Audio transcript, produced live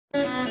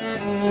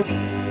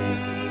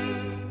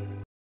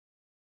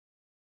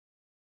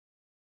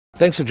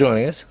Thanks for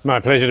joining us. My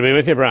pleasure to be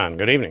with you, Brian.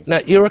 Good evening. Now,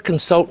 you're a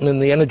consultant in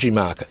the energy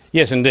market.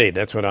 Yes, indeed.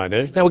 That's what I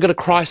do. Now, we've got a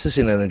crisis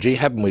in energy,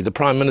 haven't we? The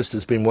Prime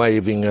Minister's been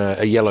waving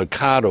a yellow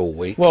card all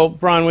week. Well,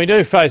 Brian, we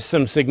do face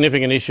some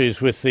significant issues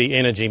with the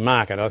energy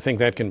market. I think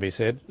that can be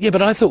said. Yeah,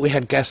 but I thought we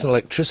had gas and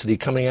electricity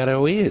coming out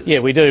our ears.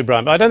 Yeah, we do,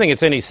 Brian. But I don't think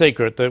it's any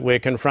secret that we're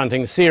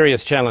confronting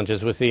serious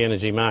challenges with the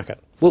energy market.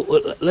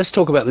 Well, let's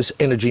talk about this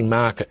energy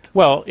market.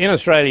 Well, in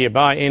Australia, you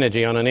buy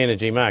energy on an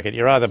energy market.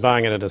 You're either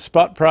buying it at a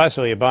spot price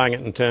or you're buying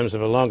it in terms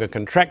of a longer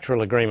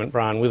contractual agreement,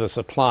 Brian, with a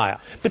supplier.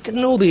 But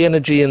didn't all the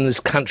energy in this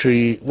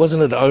country,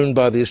 wasn't it owned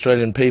by the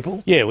Australian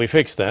people? Yeah, we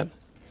fixed that.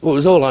 Well, it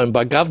was all owned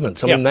by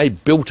governments. I mean, they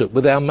built it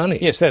with our money.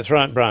 Yes, that's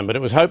right, Brian, but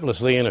it was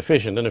hopelessly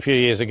inefficient, and a few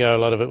years ago a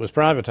lot of it was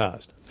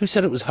privatised. Who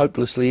said it was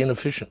hopelessly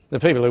inefficient?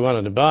 The people who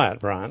wanted to buy it,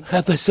 Brian.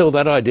 How'd they sell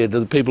that idea to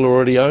the people who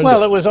already owned it?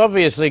 Well, it was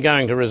obviously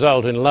going to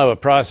result in lower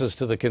prices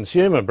to the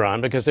consumer, Brian,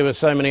 because there were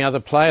so many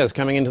other players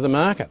coming into the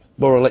market.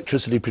 More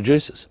electricity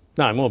producers?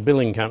 No, more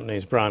billing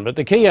companies, Brian. But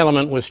the key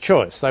element was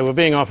choice. They were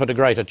being offered a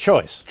greater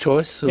choice.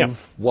 Choice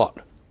of what?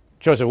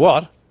 Choice of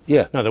what?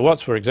 Yeah. No, the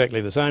what's were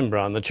exactly the same,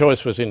 Brian. The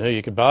choice was in who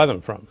you could buy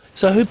them from.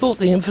 So who bought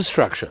the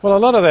infrastructure? Well, a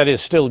lot of that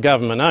is still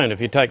government-owned.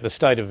 If you take the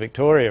state of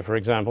Victoria, for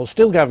example,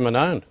 still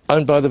government-owned.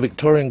 Owned by the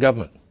Victorian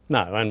government?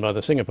 No, owned by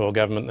the Singapore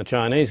government and the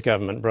Chinese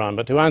government, Brian.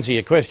 But to answer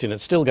your question,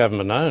 it's still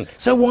government-owned.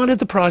 So why did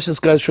the prices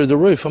go through the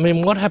roof? I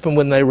mean, what happened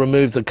when they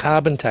removed the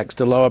carbon tax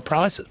to lower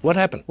prices? What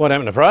happened? What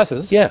happened to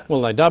prices? Yeah.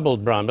 Well, they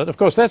doubled, Brian. But, of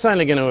course, that's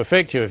only going to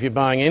affect you if you're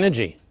buying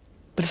energy.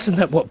 But isn't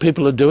that what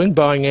people are doing,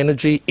 buying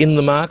energy in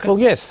the market? Well,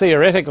 yes,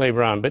 theoretically,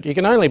 Brian, but you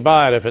can only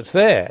buy it if it's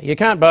there. You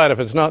can't buy it if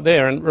it's not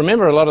there. And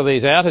remember, a lot of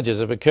these outages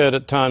have occurred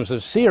at times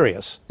of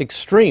serious,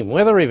 extreme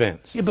weather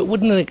events. Yeah, but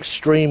wouldn't an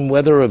extreme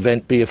weather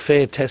event be a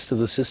fair test of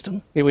the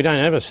system? Yeah, we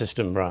don't have a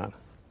system, Brian.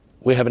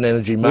 We have an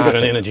energy market. We've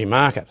got an energy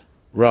market.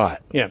 Right.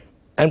 Yeah.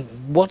 And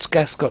what's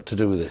gas got to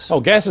do with this?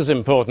 Oh, gas is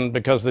important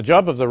because the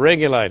job of the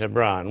regulator,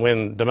 Brian,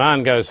 when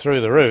demand goes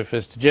through the roof,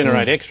 is to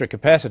generate extra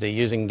capacity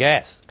using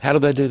gas. How do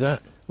they do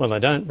that? Well, they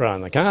don't,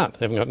 Brian. They can't.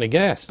 They haven't got any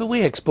gas. But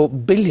we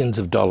export billions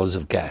of dollars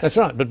of gas. That's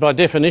right. But by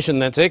definition,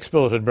 that's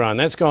exported, Brian.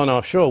 That's gone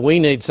offshore. We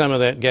need some of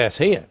that gas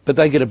here. But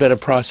they get a better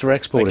price for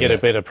exporting They get a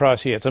better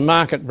price here. It's a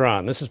market,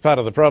 Brian. This is part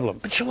of the problem.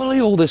 But surely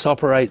all this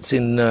operates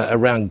in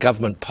around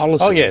government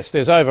policy. Oh, yes.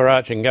 There's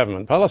overarching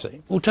government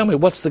policy. Well, tell me,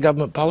 what's the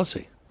government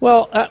policy?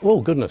 Well,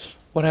 oh, goodness.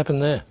 What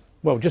happened there?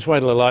 Well, just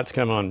wait till the lights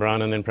come on,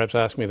 Brian, and then perhaps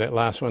ask me that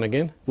last one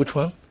again. Which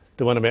one?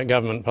 The one about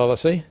government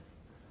policy.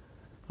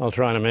 I'll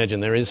try and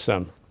imagine there is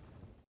some.